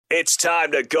It's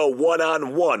time to go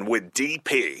one-on-one with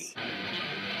DP.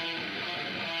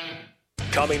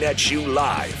 Coming at you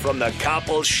live from the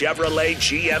Coppel Chevrolet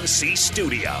GMC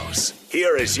studios.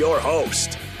 Here is your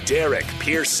host, Derek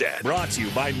Pearson. Brought to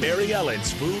you by Mary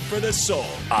Ellen's Food for the Soul.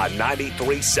 On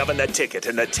 93.7 The Ticket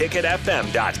and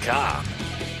theticketfm.com.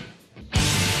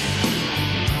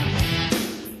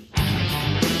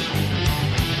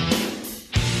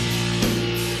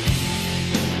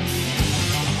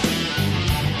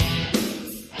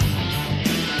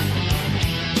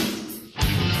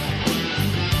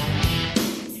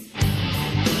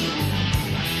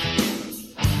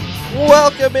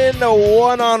 Welcome into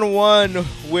one-on-one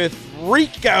with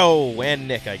Rico and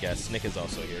Nick, I guess. Nick is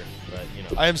also here, but you know.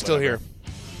 I am still here.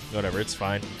 Whatever, it's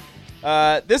fine.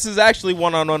 This is actually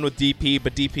one-on-one with DP,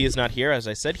 but DP is not here, as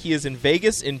I said. He is in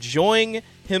Vegas enjoying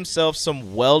himself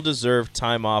some well-deserved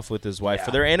time off with his wife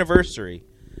for their anniversary.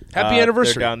 Happy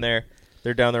anniversary.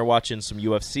 They're down there watching some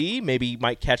UFC, maybe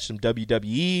might catch some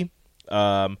WWE.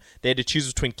 They had to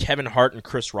choose between Kevin Hart and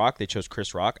Chris Rock. They chose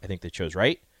Chris Rock. I think they chose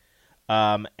right.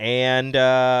 And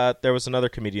there was another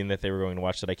comedian that they were going to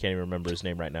watch that I can't even remember his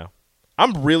name right now.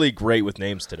 I'm really great with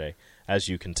names today, as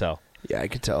you can tell. Yeah, I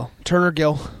could tell. Turner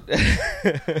Gill.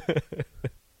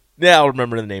 Yeah, I'll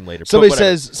remember the name later.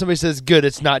 Somebody says, good,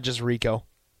 it's not just Rico.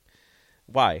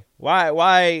 Why?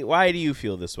 Why do you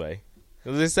feel this way?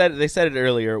 They said it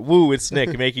earlier. Woo, it's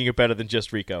Nick making it better than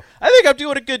just Rico. I think I'm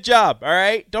doing a good job, all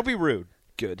right? Don't be rude.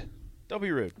 Good. Don't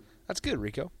be rude. That's good,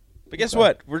 Rico. But guess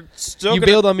what? We're still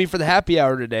bailed on me for the happy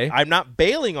hour today. I'm not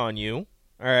bailing on you,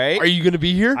 all right? Are you going to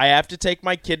be here? I have to take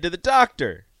my kid to the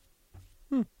doctor.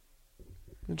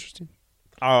 Interesting.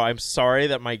 Oh, I'm sorry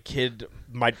that my kid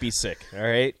might be sick, all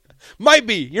right? Might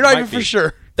be. You're not even for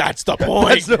sure. That's the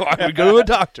point. I would go to a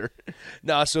doctor.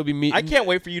 No, so it'll be me. I can't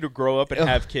wait for you to grow up and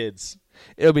have kids.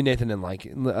 It'll be Nathan and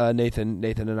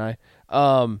Nathan and I.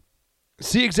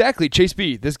 See, exactly. Chase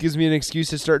B. This gives me an excuse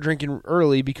to start drinking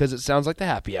early because it sounds like the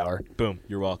happy hour. Boom.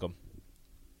 You're welcome.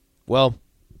 Well,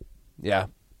 yeah.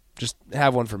 Just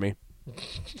have one for me.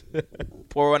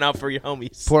 Pour one out for your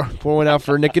homies. Pour one out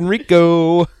for Nick and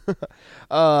Rico.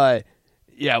 Yeah,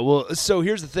 well, so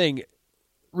here's the thing.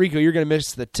 Rico, you're going to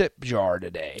miss the tip jar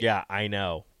today. Yeah, I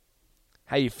know.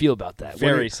 How you feel about that?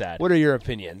 Very sad. What are your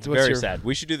opinions? Very sad.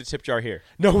 We should do the tip jar here.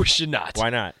 No, we should not.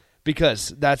 Why not?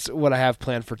 Because that's what I have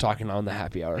planned for talking on the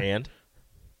happy hour. And?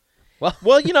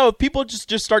 Well, you know, if people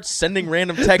just start sending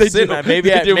random texts in,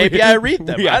 maybe I read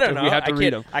them. I don't know. We have to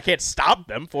read them. I can't stop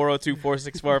them.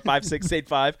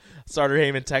 402-464-5685. Starter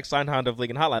Heyman text line, Honda of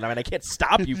Lincoln Hotline. I mean, I can't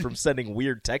stop you from sending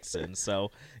weird texts in.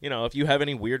 So, you know, if you have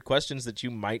any weird questions that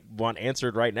you might want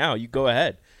answered right now, you go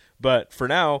ahead. But for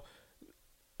now,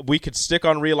 we could stick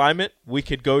on realignment. We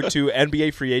could go to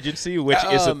NBA free agency, which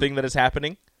is a thing that is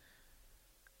happening.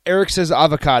 Eric says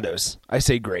avocados. I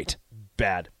say great.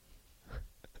 Bad.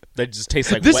 They just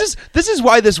taste like this wet. This is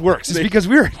why this works. Is because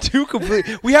we are two complete.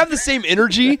 We have the same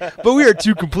energy, but we are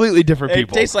two completely different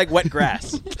people. It tastes like wet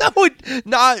grass.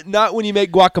 No, not when you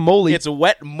make guacamole. It's a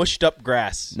wet, mushed up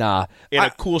grass. Nah, in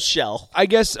a cool shell. I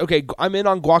guess. Okay, I'm in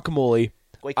on guacamole.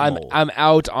 I'm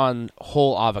out on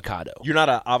whole avocado. You're not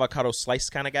an avocado slice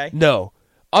kind of guy? No,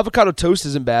 avocado toast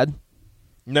isn't bad.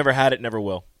 Never had it. Never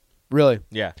will. Really?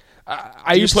 Yeah.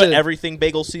 I used used to put to everything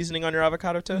bagel seasoning on your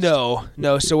avocado toast?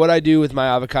 No. So what I do with my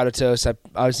avocado toast, I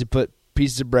obviously put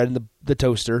pieces of bread in the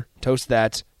toaster, toast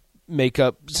that, make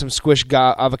up some squished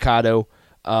avocado,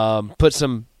 put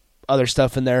some other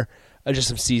stuff in there, just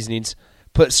some seasonings,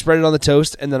 spread it on the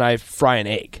toast, and then I fry an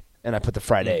egg, and I put the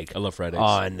fried egg. I love fried eggs.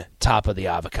 On top of the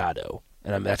avocado,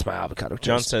 and that's my avocado toast.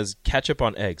 John says ketchup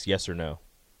on eggs, yes or no?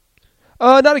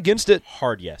 Not against it.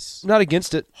 Hard yes. Not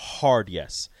against it. Hard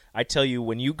yes. I tell you,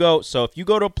 when you go, so if you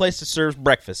go to a place that serves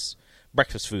breakfast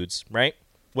foods, right?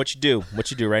 What you do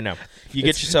right now? You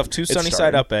get yourself two sunny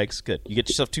side up eggs. Good. You get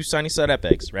yourself two sunny side up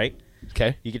eggs, right?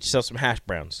 Okay. You get yourself some hash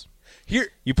browns.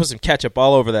 Here, you put some ketchup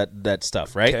all over that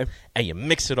stuff, right? Okay. And you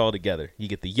mix it all together. You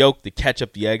get the yolk, the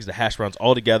ketchup, the eggs, the hash browns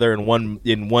all together in one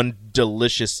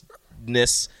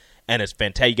deliciousness. And it's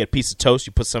fantastic. You get a piece of toast.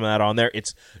 You put some of that on there.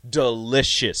 It's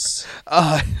delicious.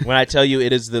 When I tell you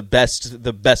it is the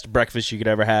best breakfast you could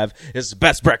ever have, it's the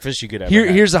best breakfast you could ever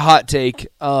have. Here's a hot take.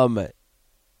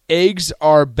 Eggs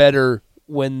are better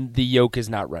when the yolk is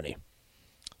not runny.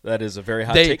 That is a very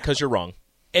hot take because you're wrong.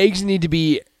 Eggs need to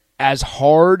be as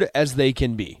hard as they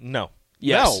can be. No.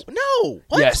 Yes. No.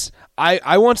 What? Yes.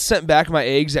 I once sent back my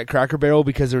eggs at Cracker Barrel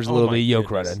because there's a little bit of yolk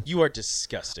running. You are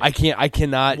disgusting. I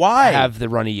cannot Why? have the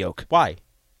runny yolk. Why?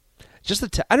 Just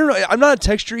I don't know. I'm not a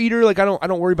texture eater. Like I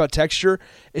don't worry about texture.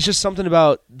 It's just something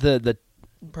about the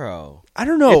Bro. I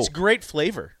don't know. It's great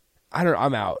flavor.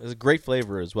 I'm out. It's a great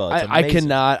flavor as well. It's I amazing.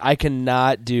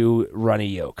 cannot do runny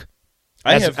yolk.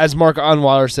 I As, have- as Mark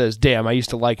Onweiler says, damn, I used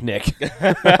to like Nick.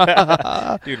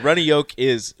 Dude, runny yolk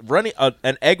is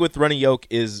an egg with runny yolk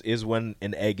is when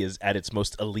an egg is at its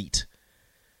most elite.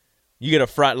 You get a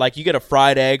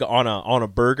fried egg on a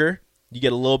burger. You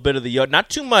get a little bit of the yolk, not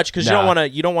too much because you don't want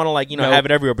to Nope. have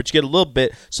it everywhere, but you get a little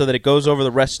bit so that it goes over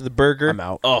the rest of the burger. I'm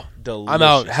out. Oh, delicious. I'm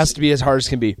out. It has to be as hard as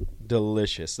can be.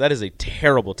 delicious. That is a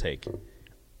terrible take.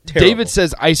 Terrible. David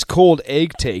says ice cold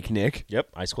egg take, Nick. Yep,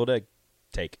 ice cold egg.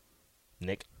 Take.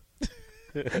 Nick.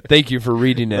 Thank you for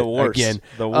reading it The worst. again.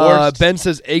 The worst. Ben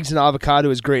says eggs and avocado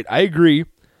is great. I agree.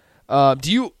 Would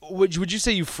you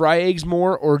say you fry eggs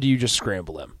more or do you just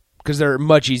scramble them? Because they're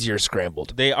much easier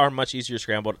scrambled. They are much easier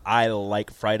scrambled. I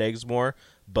like fried eggs more,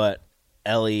 but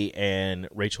Ellie and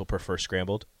Rachel prefer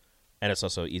scrambled. And it's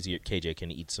also easier. KJ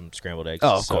can eat some scrambled eggs.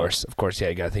 Oh, of so- course. Of course, yeah,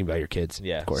 you got to think about your kids.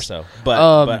 Yeah, of course. So, but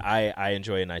I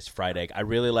enjoy a nice fried egg. I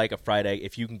really like a fried egg.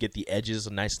 If you can get the edges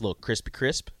a nice little crispy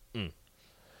crisp,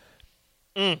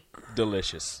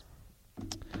 delicious.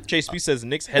 Chase B says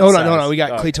Nick's head Hold size. on. We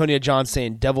got Oh, Claytonia John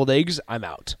saying deviled eggs. I'm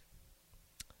out.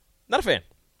 Not a fan.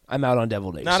 I'm out on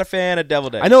deviled eggs. Not a fan of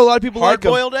deviled eggs. I know a lot of people like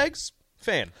 'em. hard-boiled eggs.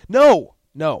 Fan. No.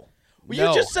 Well, No.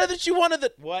 you just said that you wanted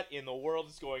the. What in the world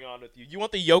is going on with you? You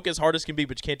want the yolk as hard as can be,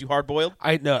 but you can't do hard-boiled.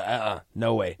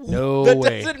 No way. No That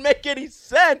way. doesn't make any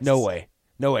sense. No way.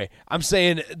 I'm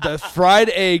saying the fried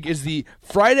egg is the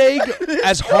fried egg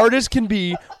as hard as can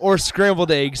be, or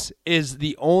scrambled eggs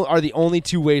are the only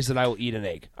two ways that I will eat an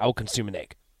egg. I will consume an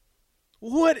egg.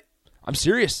 What? I'm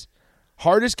serious.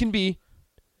 Hard as can be,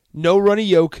 no runny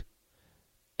yolk,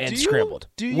 and Do you- scrambled.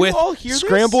 do you with all hear this?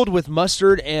 scrambled with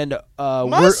mustard and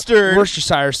Mustard?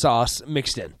 Worcestershire sauce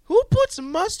mixed in. Who puts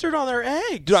mustard on their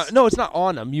eggs? Dude, no, it's not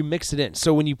on them. You mix it in.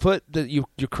 So when you put you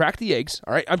crack the eggs.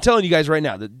 All right, I'm telling you guys right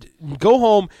now. Go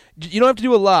home. You don't have to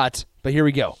do a lot, but here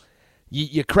we go.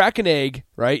 You crack an egg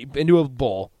right into a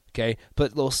bowl. Okay,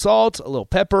 put a little salt, a little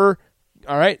pepper.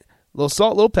 All right, a little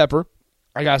salt, a little pepper.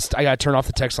 I got to turn off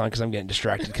the text line because I'm getting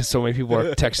distracted because so many people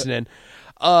are texting in.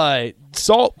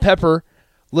 Salt, pepper,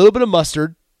 a little bit of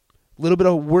mustard, a little bit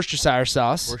of Worcestershire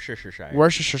sauce.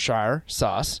 Worcestershire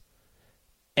sauce.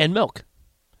 And milk.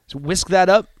 So whisk that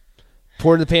up,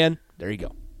 pour it in the pan. There you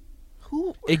go.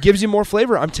 It gives you more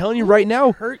flavor. I'm telling you right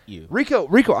now. Hurt you, Rico,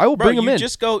 I will bro? bring them You in.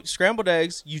 just go scrambled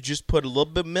eggs. You just put a little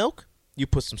bit of milk. You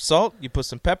put some salt. You put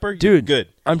some pepper. Dude, you're good.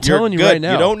 I'm You're telling you good. right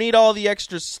now. You don't need all the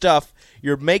extra stuff.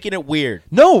 You're making it weird.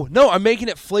 No, I'm making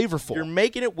it flavorful. You're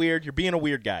making it weird. You're being a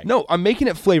weird guy. No, I'm making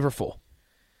it flavorful.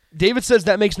 David says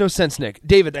that makes no sense, Nick.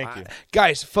 David, Thank you.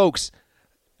 Guys, folks,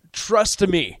 trust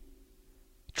me.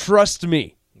 Trust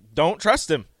me. Don't trust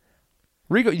him.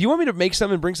 Rico, you want me to make some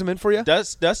and bring some in for you?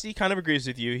 Dusty kind of agrees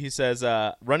with you. He says,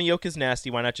 runny yolk is nasty.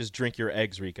 Why not just drink your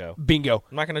eggs, Rico? Bingo.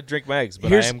 I'm not going to drink my eggs, but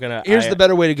Here's I am going to. Here's the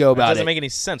better way to go It about doesn't it. make any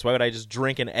sense. Why would I just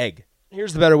drink an egg?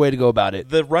 Here's the better way to go about it.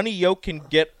 The runny yolk can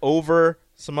get over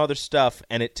some other stuff,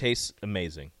 and it tastes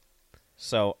amazing.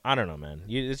 So, I don't know, man.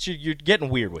 You're getting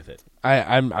weird with it.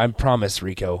 I promise,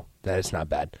 Rico, that it's not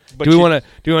bad. But Do we you- want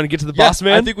to get to the boss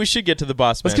man? I think we should get to the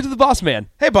boss man. Let's get to the boss man.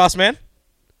 Hey, boss man.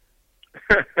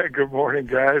 Good morning,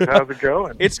 guys. How's it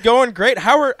going? It's going great.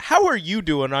 How are you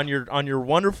doing on your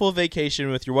wonderful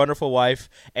vacation with your wonderful wife?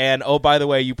 And oh, by the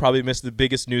way, you probably missed the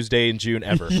biggest news day in June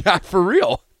ever. Yeah, for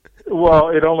real. Well,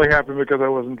 it only happened because I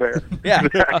wasn't there. Yeah.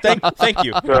 Thank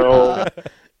you. So,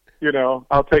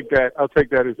 I'll take that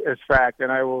as fact,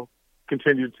 and I will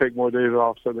continue to take more days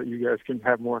off so that you guys can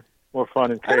have more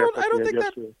fun and I chaos.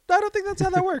 don't think that's how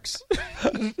that works.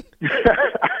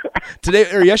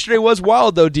 Today or yesterday was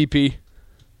wild though, DP.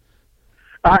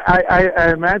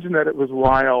 I imagine that it was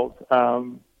wild,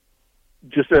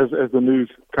 just as the news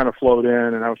kind of flowed in,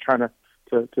 and I was trying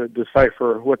to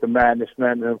decipher what the madness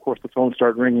meant, and of course the phone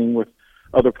started ringing with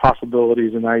other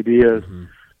possibilities and ideas.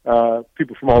 Mm-hmm.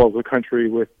 People from all over the country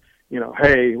with,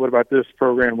 hey, what about this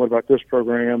program? What about this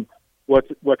program?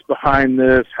 What's behind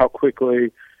this? How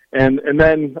quickly? And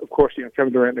then of course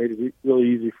Kevin Durant made it really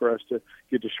easy for us to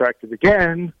get distracted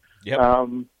again. Yep.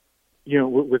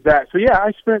 With that. So yeah,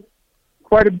 I spent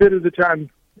quite a bit of the time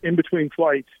in between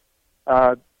flights.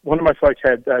 One of my flights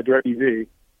had DirecTV,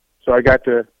 so I got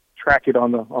to track it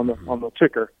on the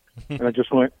ticker, and I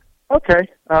just went, okay.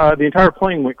 The entire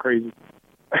plane went crazy.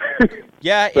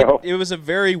 Yeah, So- it was a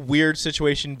very weird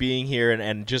situation being here,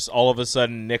 and just all of a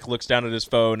sudden Nick looks down at his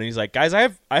phone and he's like, "Guys, I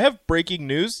have breaking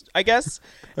news, I guess."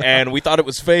 And we thought it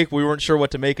was fake. We weren't sure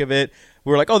what to make of it.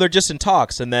 We were like, "Oh, they're just in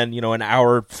talks." And then an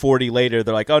hour 40 later,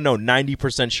 they're like, "Oh no,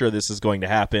 90% sure this is going to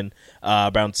happen."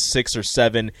 Around 6 or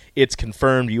 7, it's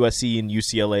confirmed. USC and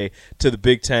UCLA to the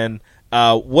Big Ten.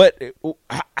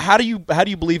 How do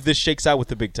you believe this shakes out with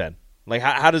the Big Ten? Like,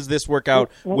 how does this work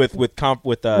out with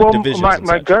divisions?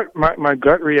 My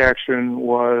gut reaction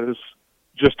was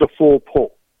just a full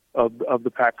pull of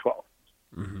the Pac-12.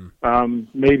 Mm-hmm.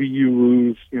 Maybe you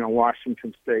lose,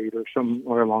 Washington State or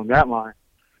somewhere along that line.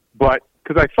 But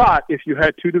because I thought if you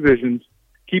had two divisions,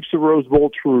 keeps the Rose Bowl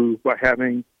true by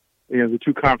having the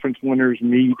two conference winners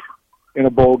meet in a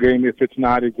bowl game if it's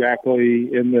not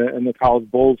exactly in the College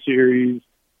Bowl series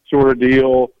sort of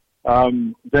deal.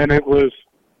 Then it was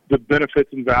the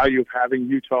benefits and value of having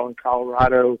Utah and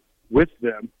Colorado with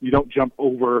them. You don't jump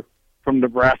over from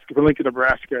Lincoln,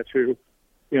 Nebraska to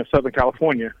Southern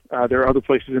California. There are other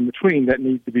places in between that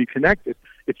need to be connected.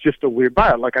 It's just a weird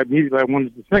buyout. Like I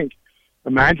wanted to think,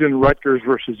 imagine Rutgers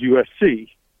versus USC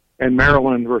and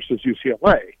Maryland versus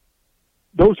UCLA.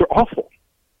 Those are awful.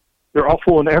 They're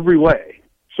awful in every way.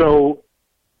 So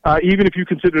even if you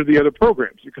consider the other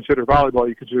programs, you consider volleyball,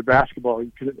 you consider basketball,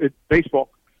 baseball,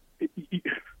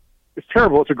 it's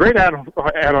terrible. It's a great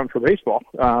add-on for baseball.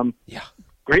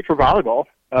 Great for volleyball.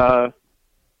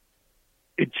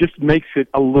 It just makes it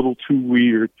a little too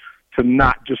weird to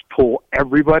not just pull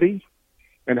everybody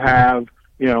and have,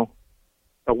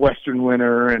 a Western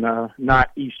winner and a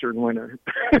not Eastern winner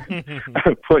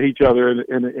play each other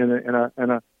in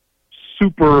a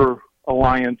super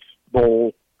alliance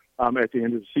bowl at the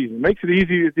end of the season. It makes it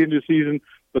easy at the end of the season,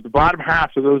 but the bottom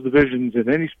half of those divisions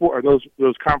in any sport, or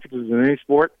those conferences in any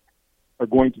sport, are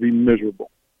going to be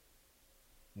miserable.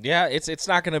 Yeah, it's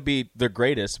not going to be the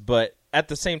greatest, but at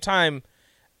the same time,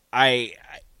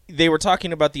 they were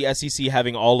talking about the SEC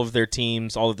having all of their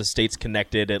teams, all of the states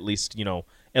connected, at least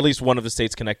one of the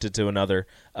states connected to another.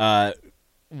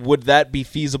 Would that be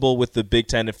feasible with the Big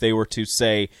Ten if they were to,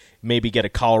 say, maybe get a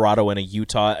Colorado and a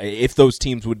Utah, if those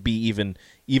teams would be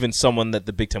even someone that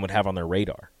the Big Ten would have on their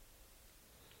radar?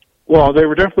 Well, they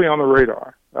were definitely on the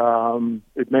radar.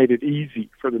 It made it easy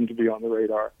for them to be on the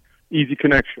radar. Easy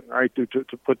connection, right, to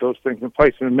put those things in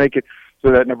place and make it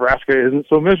so that Nebraska isn't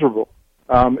so miserable.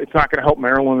 It's not going to help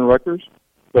Maryland and Rutgers,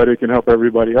 but it can help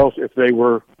everybody else if they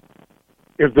were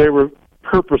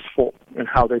purposeful in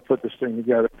how they put this thing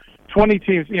together. 20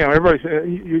 teams, everybody says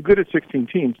you're good at 16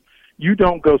 teams. You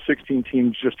don't go 16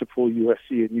 teams just to pull USC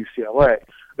and UCLA.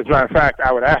 As a matter of fact,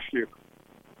 I would ask you,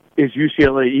 is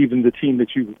UCLA even the team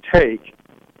that you would take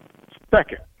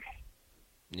second?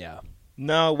 Yeah.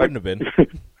 No, it wouldn't have been.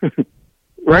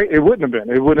 Right? It wouldn't have been.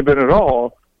 It wouldn't have been at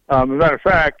all. As a matter of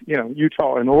fact,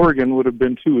 Utah and Oregon would have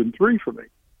been 2 and 3 for me,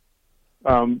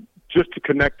 just to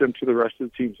connect them to the rest of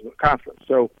the teams in the conference.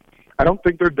 So I don't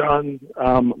think they're done.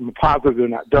 I'm positive they're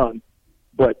not done.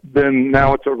 But then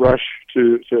now it's a rush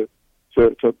to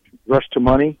rush to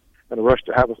money and a rush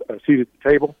to have a seat at the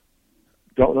table.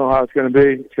 Don't know how it's going to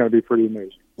be. It's going to be pretty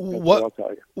amazing. What I'll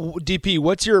tell you. DP,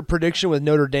 what's your prediction with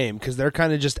Notre Dame? Because they're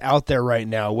kind of just out there right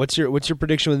now. What's your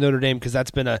prediction with Notre Dame? Because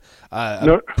that's been a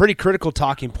pretty critical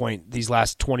talking point these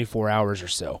last 24 hours or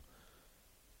so.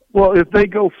 Well, if they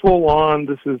go full on,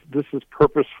 this is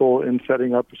purposeful in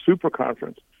setting up a super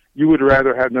conference. You would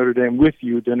rather have Notre Dame with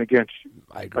you than against you.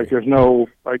 I agree. Like there's no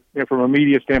from a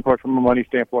media standpoint, from a money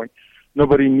standpoint,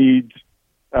 nobody needs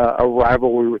a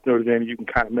rivalry with Notre Dame. You can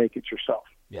kind of make it yourself.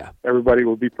 Yeah, everybody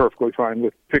will be perfectly fine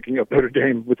with picking up Notre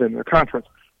Dame within their conference.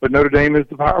 But Notre Dame is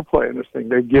the power play in this thing.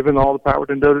 They've given all the power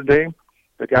to Notre Dame.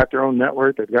 They've got their own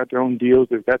network. They've got their own deals.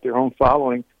 They've got their own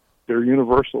following. They're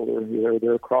universal.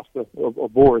 They're across the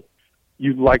board.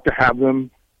 You'd like to have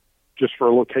them just for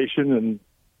a location and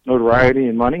notoriety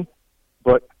and money,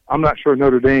 but I'm not sure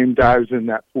Notre Dame dives in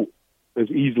that pool as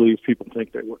easily as people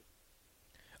think they would.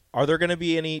 Are there going to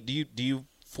be any? Do you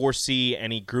foresee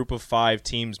any Group of 5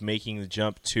 teams making the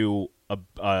jump to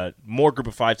a more Group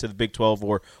of 5 to the Big 12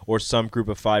 or some Group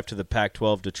of 5 to the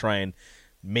Pac-12 to try and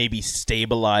maybe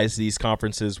stabilize these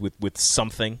conferences with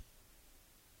something?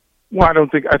 Well,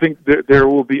 I think there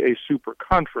will be a super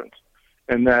conference,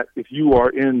 and that if you are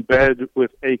in bed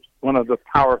with one of the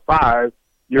Power 5,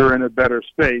 you're in a better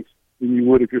space than you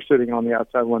would if you're sitting on the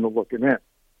outside window looking in.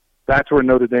 That's where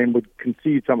Notre Dame would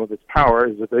concede some of its power,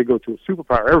 is if they go to a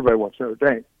superpower. Everybody wants Notre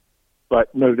Dame,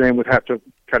 but Notre Dame would have to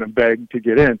kind of beg to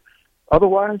get in.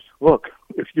 Otherwise, look,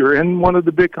 if you're in one of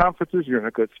the big conferences, you're in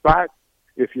a good spot.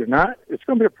 If you're not, it's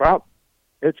going to be a problem.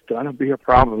 It's going to be a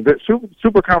problem. The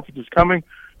super conference is coming,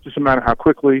 just a matter of how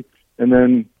quickly. And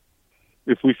then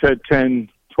if we said 10,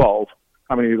 12,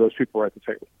 how many of those people are at the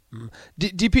table?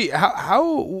 DP,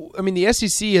 how? I mean, the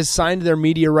SEC has signed their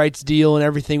media rights deal and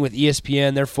everything with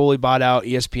ESPN. They're fully bought out,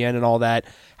 ESPN and all that.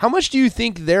 How much do you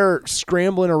think they're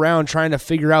scrambling around trying to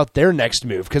figure out their next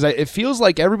move? Because it feels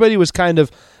like everybody was kind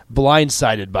of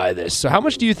blindsided by this. So how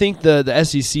much do you think the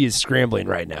SEC is scrambling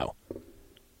right now?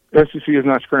 The SEC is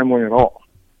not scrambling at all.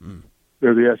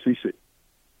 They're the SEC.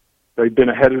 They've been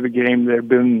ahead of the game. They've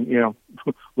been,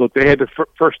 look, they had the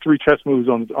first 3 chess moves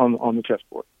on the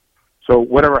chessboard. So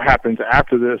whatever happens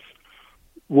after this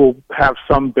will have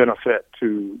some benefit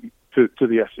to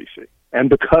the SEC, and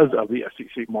because of the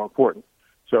SEC, more important.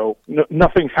 So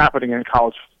nothing's happening in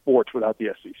college sports without the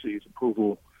SEC's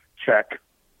approval. Check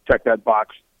that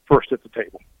box first at the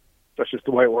table. That's just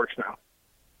the way it works now.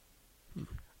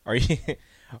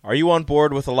 Are you on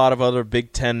board with a lot of other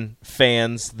Big Ten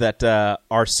fans that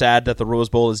are sad that the Rose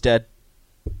Bowl is dead?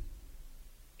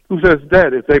 Who says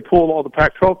dead? If they pull all the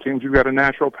Pac-12 teams, you've got a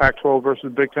natural Pac-12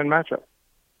 versus Big Ten matchup.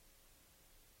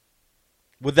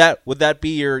 Would that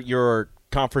be your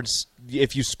conference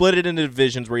if you split it into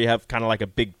divisions where you have kind of like a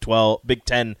Big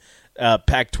 10,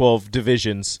 Pac-12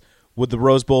 divisions? Would the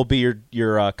Rose Bowl be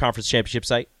your conference championship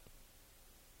site?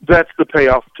 That's the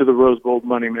payoff to the Rose Bowl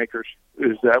moneymakers,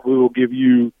 is that we will give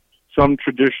you some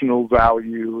traditional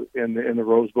value in the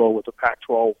Rose Bowl with the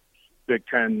Pac-12 Big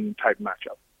Ten type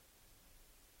matchup.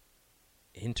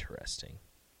 Interesting.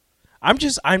 I'm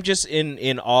just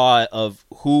in awe of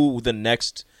who the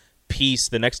next piece,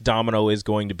 the next domino is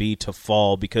going to be to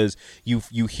fall, because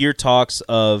you hear talks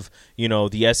of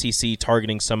the SEC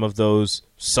targeting some of those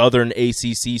Southern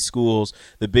ACC schools,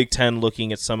 the Big Ten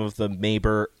looking at some of the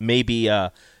maybe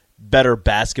better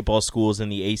basketball schools in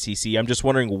the ACC. I'm just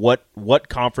wondering what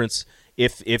conference,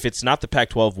 if it's not the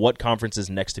Pac-12, what conference is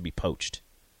next to be poached?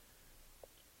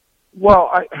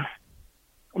 Well,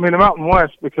 I mean the Mountain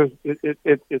West, because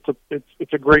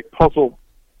it's a great puzzle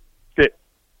fit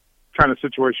kind of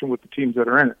situation with the teams that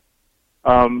are in it.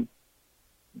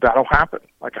 That'll happen.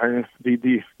 Like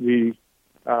the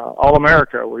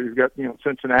All-America, where you've got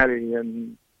Cincinnati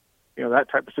and that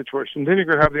type of situation. Then you're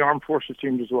going to have the Armed Forces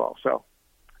teams as well. So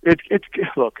it's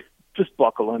look, just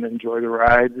buckle and enjoy the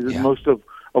ride. Yeah. Most of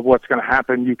what's going to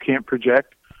happen you can't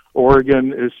project.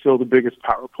 Oregon is still the biggest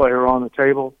power player on the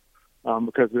table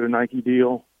because of their Nike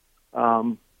deal.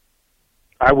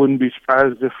 I wouldn't be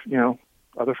surprised if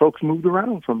other folks moved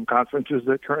around from conferences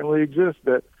that currently exist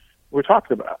that we're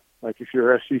talking about. Like if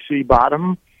you're SEC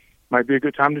bottom, might be a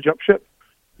good time to jump ship.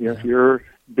 If you're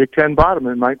Big Ten bottom,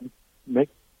 it might make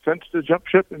sense to jump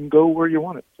ship and go where you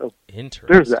want it. So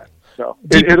there's that. So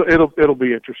it'll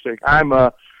be interesting. I'm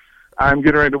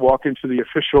getting ready to walk into the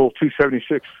official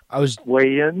 276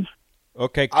 weigh-in.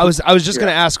 Okay. Cool. I was just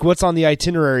going to ask, what's on the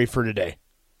itinerary for today?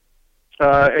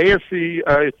 AFC,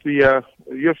 it's the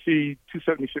UFC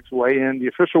 276 weigh-in. The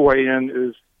official weigh-in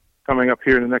is coming up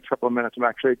here in the next couple of minutes. I'm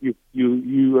actually at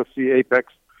UFC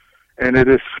Apex, and it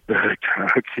is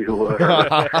spectacular.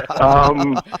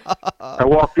 I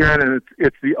walked in, and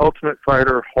it's the Ultimate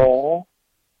Fighter Hall,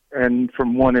 and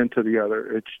from one end to the other,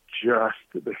 it's just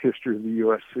the history of the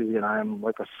UFC, and I'm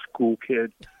like a school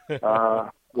kid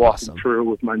walking through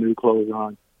with my new clothes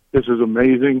on. This is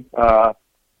amazing.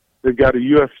 They've got a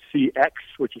UFC X,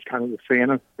 which is kind of the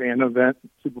fan event,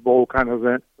 Super Bowl kind of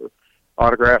event, with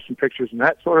autographs and pictures and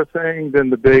that sort of thing.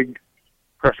 Then the big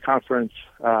press conference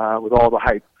with all the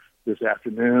hype this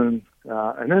afternoon.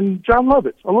 And then a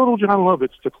little John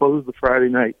Lovitz to close the Friday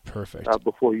night. Perfect.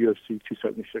 Before UFC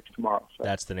 276 tomorrow. So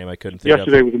that's the name I couldn't think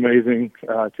Yesterday was amazing.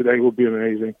 Today will be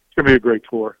amazing. It's going to be a great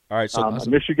tour. All right, so I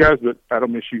miss you guys, but I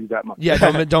don't miss you that much. Yeah,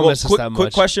 don't miss us that much.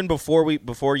 Quick question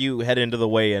before you head into the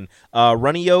weigh-in: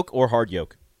 runny yolk or hard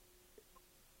yolk?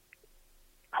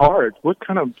 Hard. What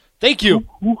kind of? Thank you.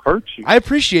 Who hurts you? I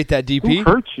appreciate that, DP. Who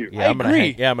hurts you? Yeah, I'm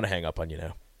gonna hang up on you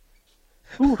now.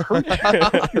 Who hurts you?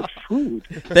 Your food.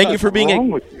 Thank you for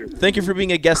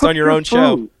being a guest on your own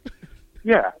show.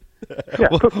 Yeah,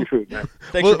 cook your food, man.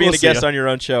 Thanks for being a guest on your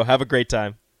own show. Have a great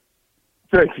time.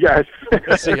 Thanks, guys.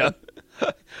 See ya.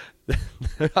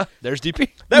 There's DP.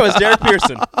 That was Derek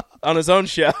Pearson on his own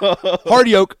show. Hard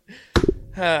yolk.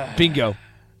 Bingo.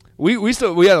 We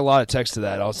had a lot of text to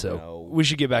that also. No. We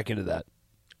should get back into that.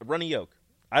 Runny yolk.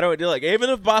 I don't do even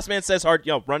if Boss Man says hard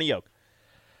yolk, runny yolk.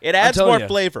 It adds more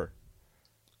flavor.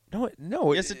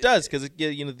 No. Yes, it does, because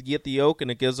you get the yolk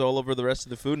and it goes all over the rest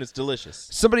of the food and it's delicious.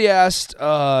 Somebody asked,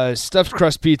 stuffed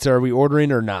crust pizza, are we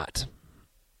ordering or not?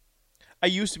 I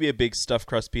used to be a big stuffed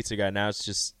crust pizza guy. Now it's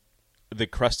just the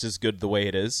crust is good the way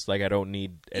it is. Like I don't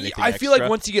need anything extra. I feel like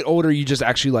once you get older, you just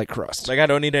actually like crust. Like I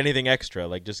don't need anything extra.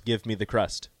 Like just give me the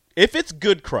crust. If it's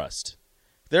good crust.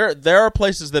 There are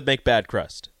places that make bad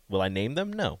crust. Will I name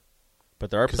them? No. But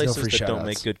there are 'Cause no places free that don't shout-outs.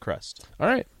 make good crust. All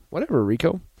right, whatever,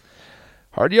 Rico.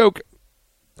 Hard yolk.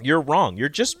 You're wrong. You're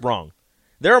just wrong.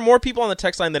 There are more people on the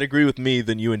text line that agree with me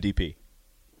than you and DP.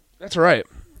 That's all right.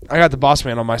 I got the boss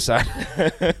man on my side.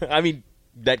 I mean,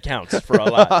 that counts for a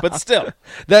lot, but still.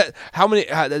 That's probably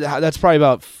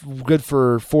about good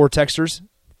for 4 texters.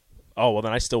 Oh well,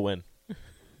 then I still win.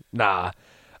 Nah.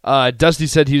 Dusty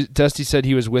said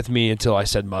he was with me until I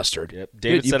said mustard. Yep. Dude,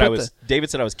 David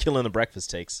said I was killing the breakfast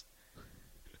takes.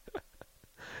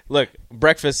 Look,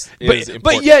 breakfast is important.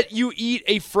 But yet you eat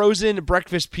a frozen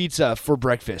breakfast pizza for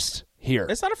breakfast here.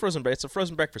 It's not a frozen breakfast. It's a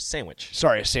frozen breakfast sandwich.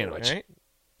 Sorry, a sandwich. Right?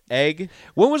 Egg,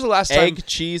 When was the last time? egg,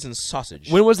 cheese, and sausage.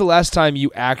 When was the last time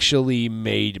you actually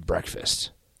made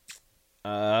breakfast?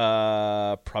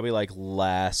 Probably like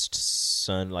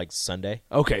Sunday.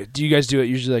 Okay. Do you guys do it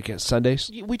usually like Sundays?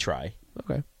 We try,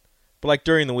 Okay. but like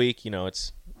during the week,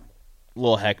 it's a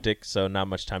little hectic, so not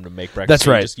much time to make breakfast. That's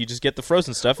So right. You just get the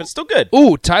frozen stuff. It's still good.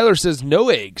 Ooh, Tyler says no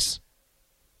eggs.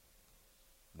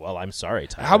 Well, I'm sorry,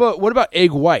 Tyler. What about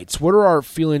egg whites? What are our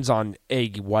feelings on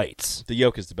egg whites? The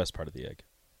yolk is the best part of the egg.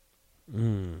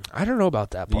 I don't know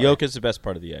about that The part. yolk is the best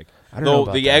part of the egg. I don't know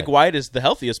about the that. egg white is the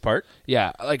healthiest part.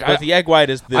 Yeah, like But the egg white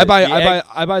is the I buy the egg-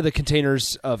 I buy the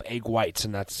containers of egg whites,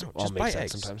 and that's all just makes buy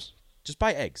sense eggs. sometimes. Just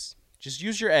buy eggs. Just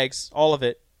use your eggs, all of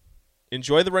it.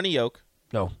 Enjoy the runny yolk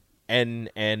No. and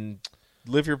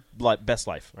live your best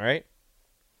life. All right.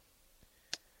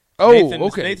 Oh, Nathan,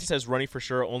 okay. Nathan says runny for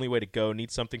sure. Only way to go.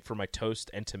 Need something for my toast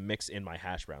and to mix in my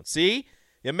hash browns. See,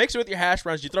 you mix it with your hash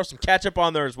browns. You throw some ketchup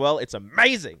on there as well. It's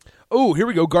amazing. Oh, here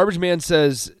we go. Garbage Man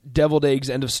says deviled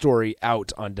eggs. End of story.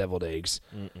 Out on deviled eggs.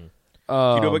 You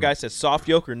know what guy says? Soft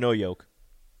yolk or no yolk?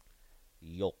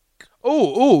 Yolk.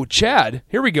 Oh, Chad.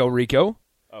 Here we go, Rico.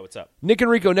 Oh, what's up? Nick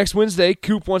and Rico, next Wednesday,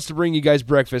 Coop wants to bring you guys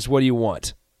breakfast. What do you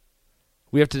want?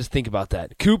 We have to just think about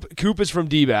that. Coop is from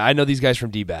D-Bat. I know these guys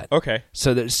from D-Bat. Okay.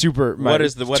 So they're two of my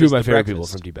is the favorite breakfast? people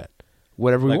from D-Bat.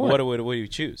 Whatever we Like, want. what do you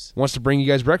choose? Wants to bring you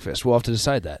guys breakfast. We'll have to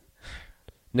decide that.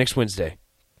 Next Wednesday.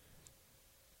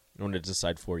 I want to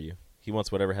decide for you. He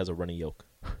wants whatever has a runny yolk.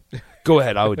 Go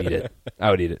ahead. I would eat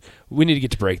it. We need to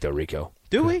get to break, though, Rico.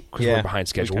 Do we? Because we're behind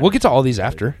schedule. kinda We'll get to all these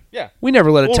after. Yeah. We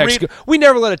never let a We'll text read- go. We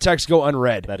never let a text go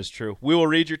unread. That is true. We will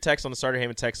read your text on the Starter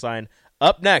Heyman text line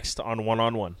up next on One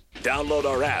on One. Download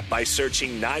our app by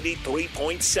searching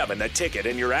 93.7 The Ticket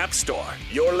in your app store.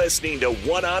 You're listening to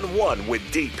One on One with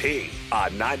DP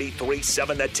on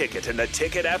 93.7 The Ticket and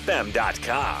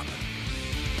theticketfm.com.